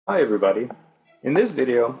Hi everybody. In this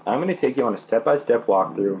video, I'm going to take you on a step-by-step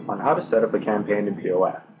walkthrough on how to set up a campaign in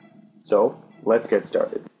POF. So, let's get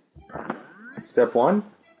started. Step 1.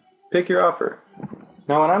 Pick your offer.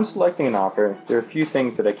 Now when I'm selecting an offer, there are a few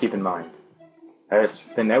things that I keep in mind. It's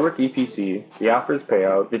the network EPC, the offer's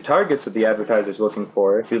payout, the targets that the advertiser is looking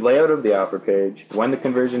for, the layout of the offer page, when the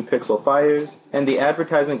conversion pixel fires, and the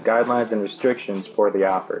advertisement guidelines and restrictions for the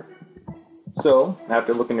offer. So,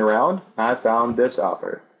 after looking around, I found this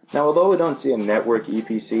offer. Now, although we don't see a network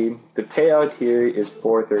EPC, the payout here is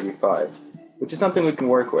 $4.35, which is something we can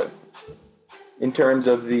work with. In terms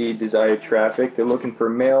of the desired traffic, they're looking for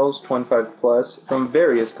males 25 plus from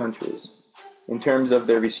various countries. In terms of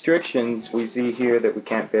the restrictions, we see here that we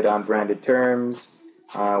can't bid on branded terms,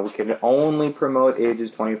 we can only promote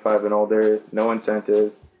ages 25 and older, no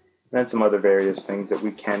incentive, and some other various things that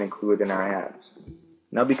we can include in our ads.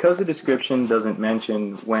 Now, because the description doesn't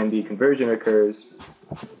mention when the conversion occurs,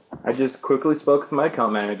 I just quickly spoke with my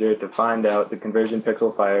account manager to find out the conversion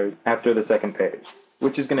pixel fires after the second page,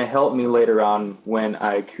 which is going to help me later on when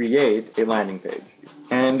I create a landing page.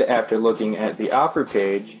 And after looking at the offer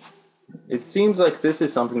page, it seems like this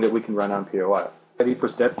is something that we can run on POF. Ready for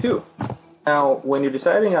step 2. Now, when you're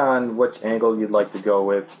deciding on which angle you'd like to go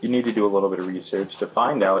with, you need to do a little bit of research to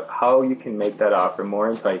find out how you can make that offer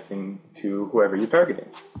more enticing to whoever you're targeting.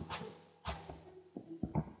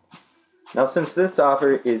 Now, since this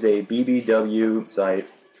offer is a BBW site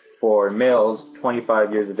for males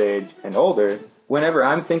 25 years of age and older, whenever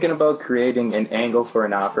I'm thinking about creating an angle for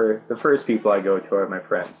an offer, the first people I go to are my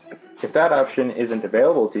friends. If that option isn't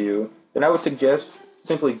available to you, then I would suggest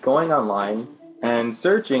simply going online and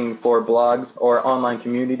searching for blogs or online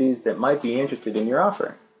communities that might be interested in your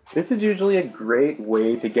offer. This is usually a great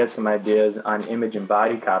way to get some ideas on image and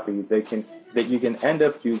body copy that you can end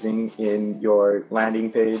up using in your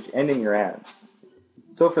landing page and in your ads.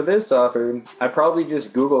 So for this offer, I probably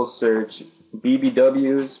just Google search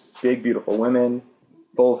BBWs, big beautiful women,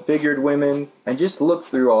 full-figured women, and just look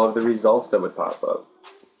through all of the results that would pop up.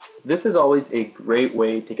 This is always a great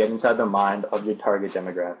way to get inside the mind of your target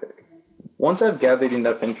demographic. Once I've gathered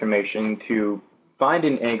enough information to find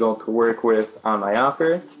an angle to work with on my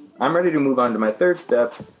offer, I'm ready to move on to my third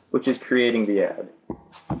step, which is creating the ad.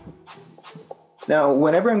 Now,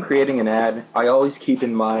 whenever I'm creating an ad, I always keep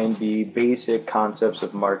in mind the basic concepts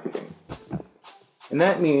of marketing. And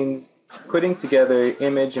that means putting together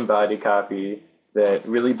image and body copy that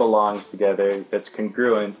really belongs together, that's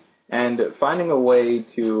congruent, and finding a way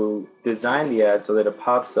to design the ad so that it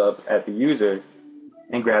pops up at the user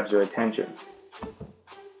and grabs their attention.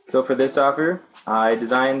 So for this offer, I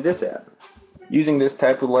designed this ad. Using this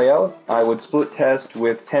type of layout, I would split test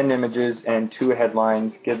with 10 images and 2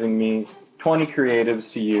 headlines, giving me 20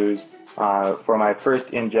 creatives to use for my first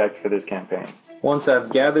inject for this campaign. Once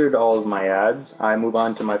I've gathered all of my ads, I move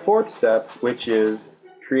on to my fourth step, which is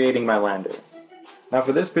creating my lander. Now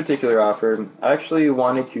for this particular offer, I actually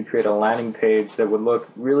wanted to create a landing page that would look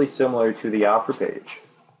really similar to the offer page.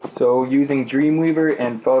 So using Dreamweaver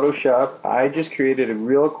and Photoshop, I just created a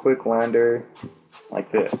real quick lander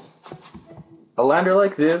like this. A lander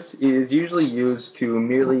like this is usually used to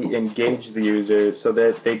merely engage the user so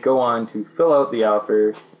that they go on to fill out the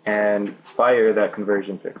offer and fire that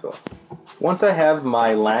conversion pixel. Once I have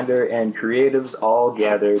my lander and creatives all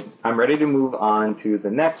gathered, I'm ready to move on to the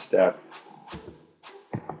next step,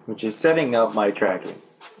 which is setting up my tracking.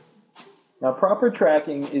 Now, proper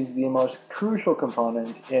tracking is the most crucial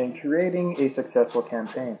component in creating a successful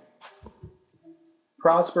campaign.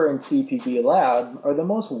 Prosper and CPB Lab are the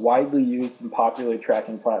most widely used and popular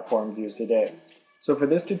tracking platforms used today. So for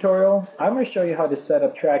this tutorial, I'm going to show you how to set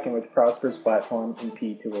up tracking with Prosper's platform in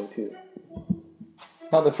P202.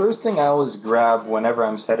 Now, the first thing I always grab whenever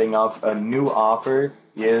I'm setting up a new offer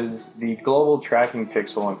is the global tracking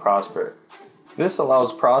pixel in Prosper. This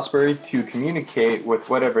allows Prosper to communicate with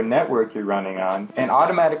whatever network you're running on and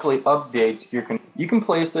automatically updates your. You can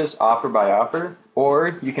place this offer by offer,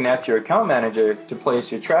 or you can ask your account manager to place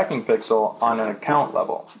your tracking pixel on an account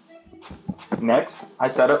level. Next, I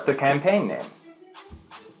set up the campaign name.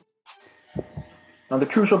 Now the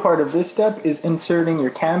crucial part of this step is inserting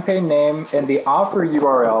your campaign name and the offer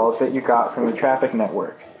URL that you got from the traffic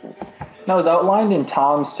network. Now as outlined in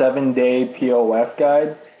Tom's 7-day POF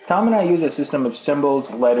guide, Tom and I use a system of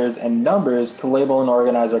symbols, letters, and numbers to label and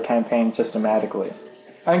organize our campaign systematically.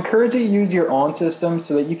 I encourage you to use your own system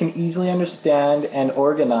so that you can easily understand and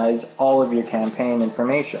organize all of your campaign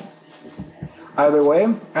information. Either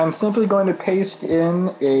way, I'm simply going to paste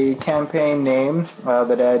in a campaign name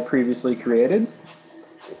that I had previously created.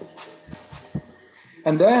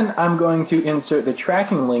 And then I'm going to insert the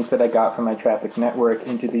tracking link that I got from my traffic network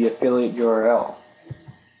into the affiliate URL.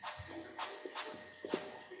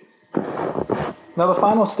 Now the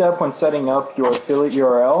final step when setting up your affiliate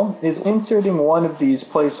URL is inserting one of these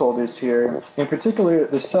placeholders here, in particular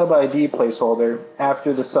the sub-ID placeholder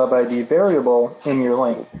after the sub-ID variable in your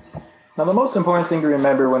link. Now the most important thing to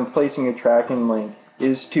remember when placing a tracking link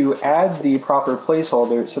is to add the proper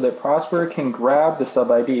placeholder so that Prosper can grab the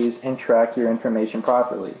sub-IDs and track your information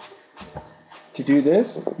properly. To do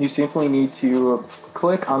this, you simply need to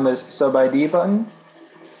click on this sub-ID button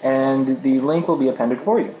and the link will be appended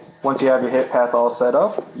for you. Once you have your hit path all set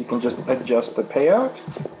up, you can just adjust the payout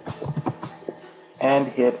and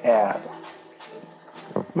hit add.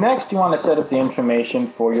 Next, you want to set up the information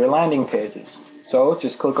for your landing pages. So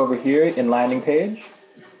just click over here in landing page.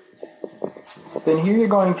 Then here you're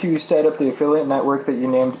going to set up the affiliate network that you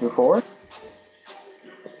named before,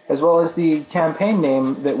 as well as the campaign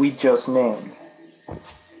name that we just named,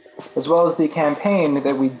 as well as the campaign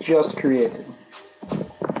that we just created.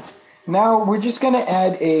 Now we're just going to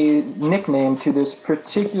add a nickname to this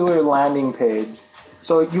particular landing page.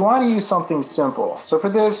 So you want to use something simple. So for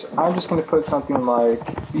this, I'm just going to put something like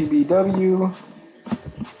BBW,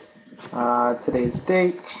 today's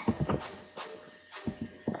date,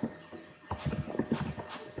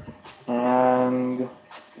 and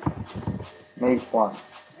May 1.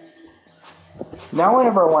 Now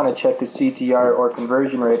whenever I want to check the CTR or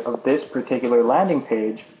conversion rate of this particular landing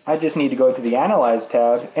page, I just need to go to the Analyze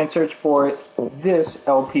tab and search for this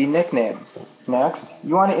LP nickname. Next,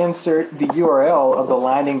 you want to insert the URL of the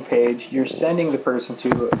landing page you're sending the person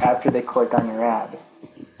to after they click on your ad.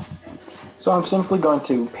 So I'm simply going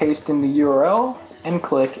to paste in the URL and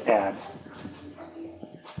click Add.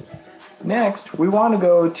 Next, we want to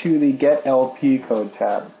go to the Get LP Code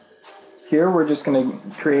tab. Here we're just going to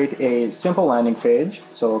create a simple landing page,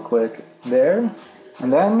 so we'll click there,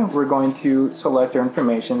 and then we're going to select our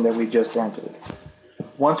information that we just entered.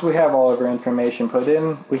 Once we have all of our information put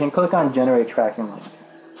in, we can click on Generate Tracking Link.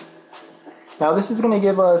 Now this is going to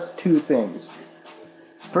give us two things.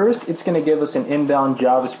 First, it's going to give us an inbound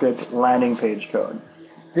JavaScript landing page code.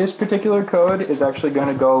 This particular code is actually going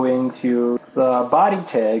to go into the body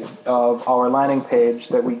tag of our landing page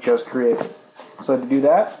that we just created. So to do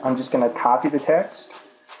that, I'm just going to copy the text,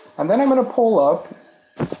 and then I'm going to pull up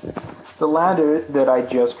the lander that I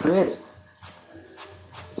just created.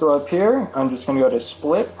 So up here, I'm just going to go to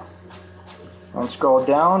Split, and scroll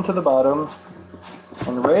down to the bottom,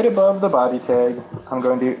 and right above the body tag, I'm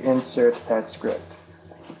going to insert that script.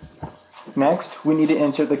 Next, we need to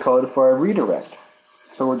insert the code for our redirect.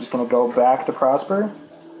 So we're just going to go back to Prosper,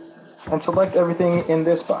 and select everything in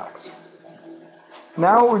this box.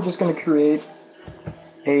 Now we're just going to create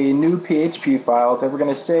a new PHP file that we're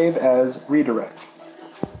going to save as redirect.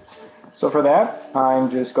 So for that, I'm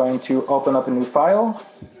just going to open up a new file,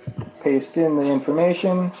 paste in the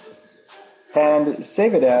information, and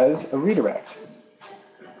save it as a redirect.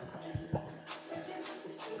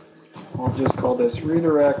 We'll just call this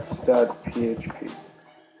redirect.php.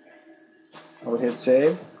 I'll hit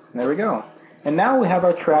save, and there we go. And now we have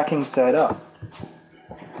our tracking set up.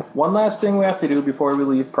 One last thing we have to do before we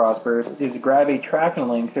leave Prosper is grab a tracking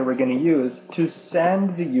link that we're going to use to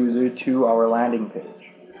send the user to our landing page.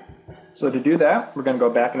 So to do that, we're going to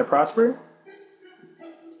go back into Prosper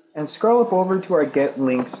and scroll up over to our Get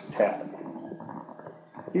Links tab.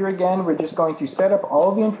 Here again, we're just going to set up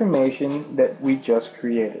all the information that we just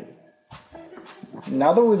created.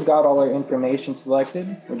 Now that we've got all our information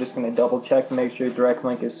selected, we're just going to double check to make sure direct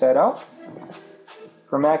link is set up.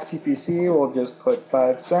 For max CPC, we'll just put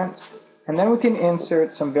 5 cents, and then we can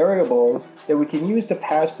insert some variables that we can use to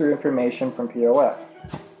pass through information from POF.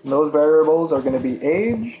 And those variables are going to be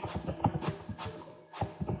age,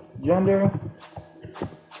 gender,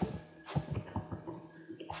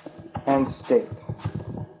 and state.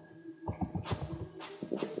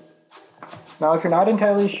 Now, if you're not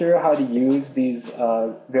entirely sure how to use these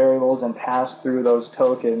variables and pass through those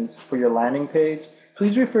tokens for your landing page,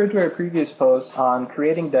 please refer to our previous post on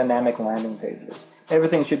creating dynamic landing pages.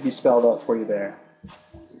 Everything should be spelled out for you there.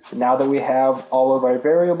 Now that we have all of our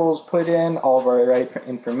variables put in, all of our right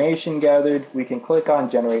information gathered, we can click on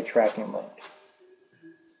Generate Tracking Link.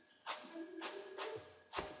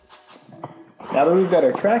 Now that we've got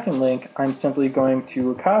our tracking link, I'm simply going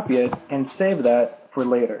to copy it and save that for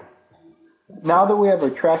later. Now that we have our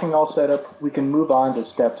tracking all set up, we can move on to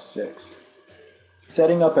step 6,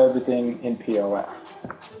 setting up everything in POF.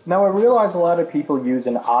 Now I realize a lot of people use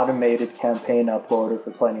an automated campaign uploader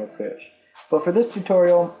for Plenty of Fish. But for this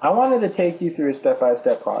tutorial, I wanted to take you through a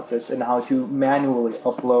step-by-step process in how to manually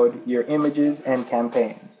upload your images and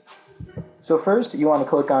campaigns. So first, you want to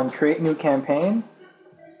click on Create New Campaign,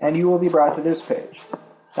 and you will be brought to this page.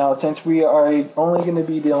 Now, since we are only going to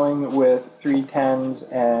be dealing with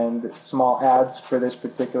 310s and small ads for this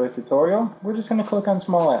particular tutorial, we're just going to click on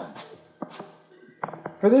Small Ads.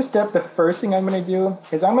 For this step, the first thing I'm going to do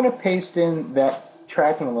is I'm going to paste in that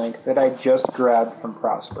tracking link that I just grabbed from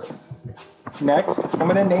Prosper. Next, I'm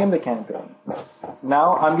going to name the campaign.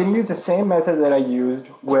 Now, I'm going to use the same method that I used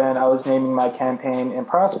when I was naming my campaign in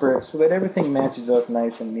Prosper so that everything matches up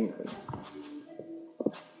nice and neatly.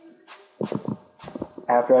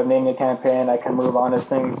 After I've named the campaign, I can move on to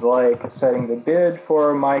things like setting the bid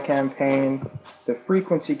for my campaign, the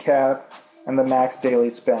frequency cap, and the max daily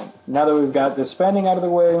spend. Now that we've got the spending out of the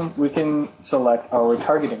way, we can select our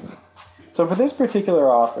targeting. So for this particular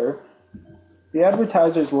offer, the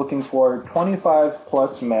advertiser is looking for 25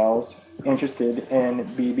 plus males interested in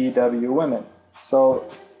BBW women. So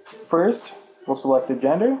first, we'll select the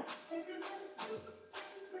gender.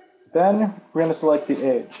 Then we're going to select the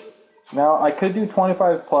age. Now I could do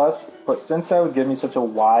 25 plus, but since that would give me such a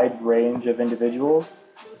wide range of individuals,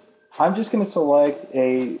 I'm just going to select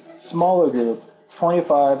a smaller group,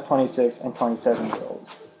 25, 26, and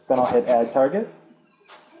 27-year-olds. Then I'll hit Add Target,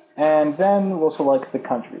 and then we'll select the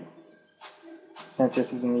country. Since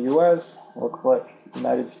this is in the US, we'll click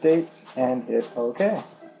United States and hit OK.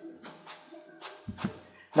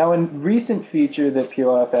 Now, a recent feature that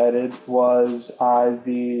POF added was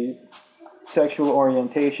the sexual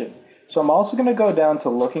orientation. So I'm also going to go down to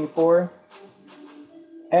Looking For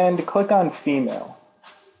and click on Female.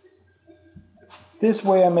 This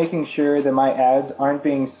way I'm making sure that my ads aren't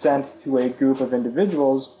being sent to a group of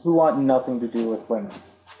individuals who want nothing to do with women.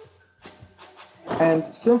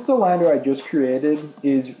 And since the lander I just created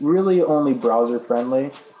is really only browser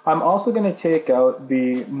friendly, I'm also going to take out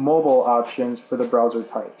the mobile options for the browser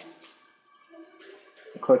type.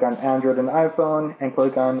 Click on Android and iPhone and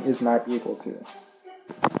click on Is Not Equal To.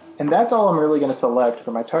 And that's all I'm really going to select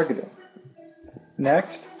for my targeting.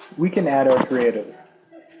 Next, we can add our creatives.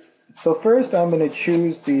 So first I'm going to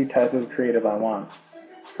choose the type of creative I want.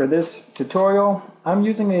 For this tutorial, I'm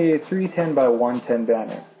using a 310 by 110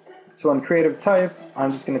 banner. So in creative type,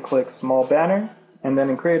 I'm just going to click small banner, and then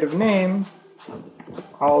in creative name,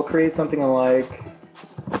 I'll create something like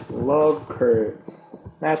Love Curves,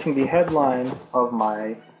 matching the headline of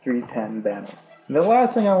my 310 banner. And the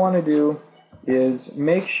last thing I want to do is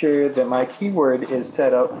make sure that my keyword is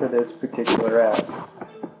set up for this particular ad.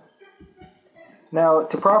 Now,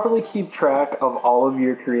 to properly keep track of all of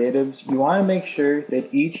your creatives, you want to make sure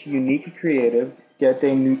that each unique creative gets a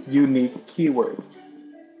unique keyword.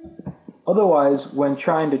 Otherwise, when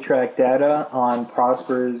trying to track data on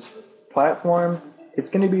Prosper's platform, it's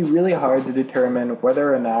going to be really hard to determine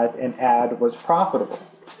whether or not an ad was profitable.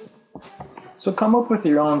 So come up with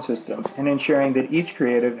your own system and ensuring that each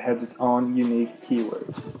creative has its own unique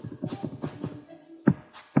keyword.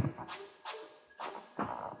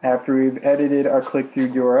 After we've edited our click-through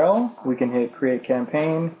URL, we can hit Create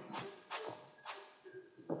Campaign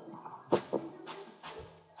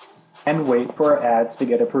and wait for our ads to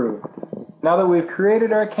get approved. Now that we've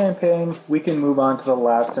created our campaign, we can move on to the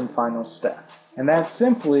last and final step, and that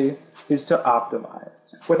simply is to optimize.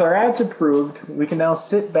 With our ads approved, we can now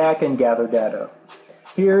sit back and gather data.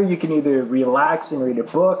 Here you can either relax and read a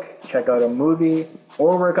book, check out a movie,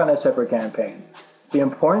 or work on a separate campaign. The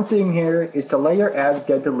important thing here is to let your ads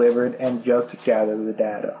get delivered and just gather the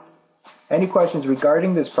data. Any questions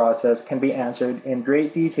regarding this process can be answered in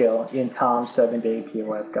great detail in Tom's 7-day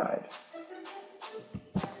POF guide.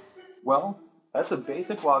 Well, that's a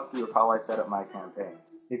basic walkthrough of how I set up my campaigns.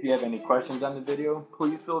 If you have any questions on the video,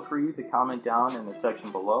 please feel free to comment down in the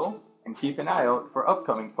section below, and keep an eye out for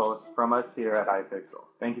upcoming posts from us here at iPixel.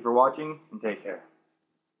 Thank you for watching, and take care.